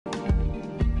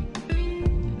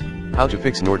How to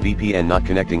fix NordVPN not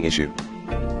connecting issue.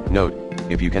 Note,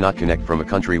 if you cannot connect from a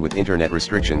country with internet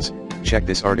restrictions, check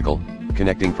this article,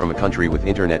 Connecting from a Country with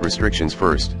Internet Restrictions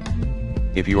first.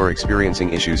 If you are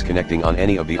experiencing issues connecting on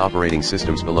any of the operating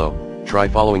systems below, try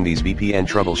following these VPN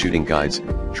troubleshooting guides: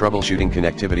 troubleshooting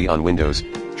connectivity on Windows,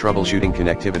 troubleshooting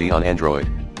connectivity on Android,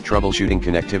 troubleshooting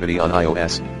connectivity on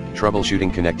iOS,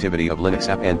 troubleshooting connectivity of Linux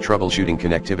app, and troubleshooting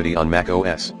connectivity on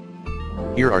macOS.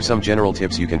 Here are some general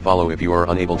tips you can follow if you are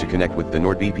unable to connect with the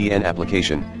NordVPN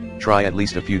application. Try at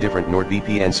least a few different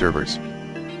NordVPN servers.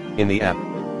 In the app,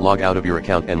 log out of your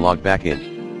account and log back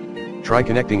in. Try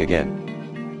connecting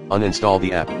again. Uninstall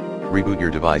the app, reboot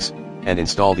your device, and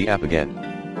install the app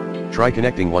again. Try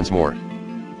connecting once more.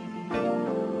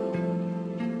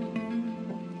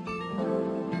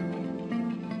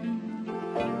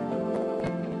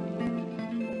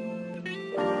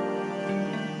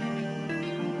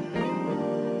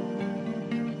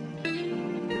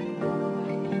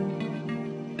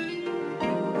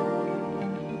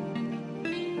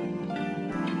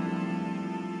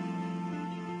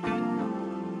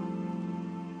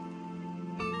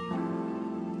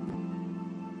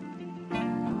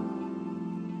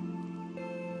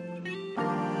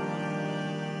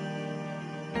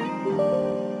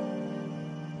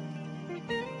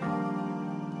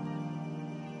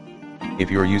 If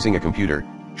you're using a computer,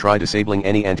 try disabling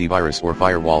any antivirus or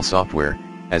firewall software,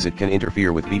 as it can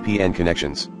interfere with VPN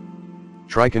connections.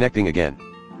 Try connecting again.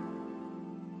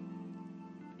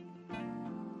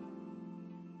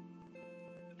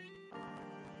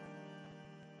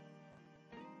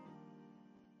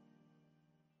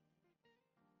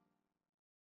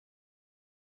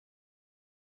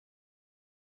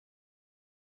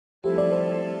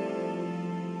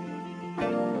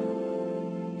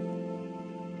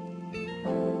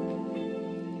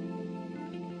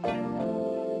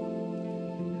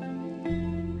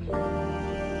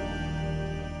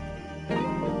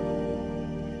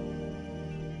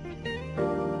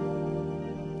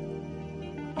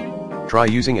 Try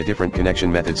using a different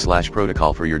connection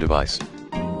method/protocol for your device.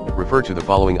 Refer to the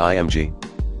following IMG.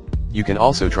 You can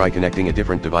also try connecting a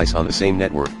different device on the same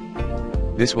network.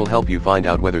 This will help you find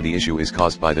out whether the issue is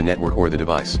caused by the network or the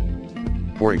device.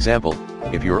 For example,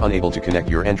 if you're unable to connect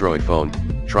your Android phone,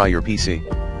 try your PC.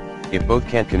 If both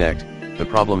can't connect, the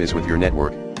problem is with your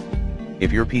network.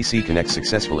 If your PC connects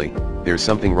successfully, there's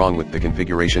something wrong with the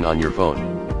configuration on your phone.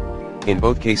 In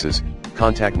both cases,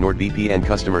 contact NordVPN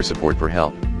customer support for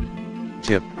help.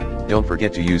 Tip: don't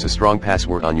forget to use a strong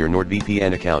password on your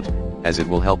NordVPN account, as it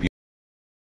will help you.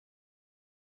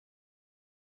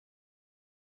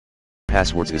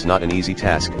 Passwords is not an easy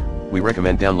task. We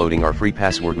recommend downloading our free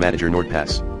password manager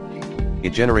NordPass. It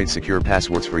generates secure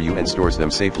passwords for you and stores them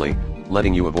safely,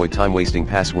 letting you avoid time-wasting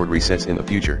password resets in the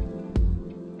future.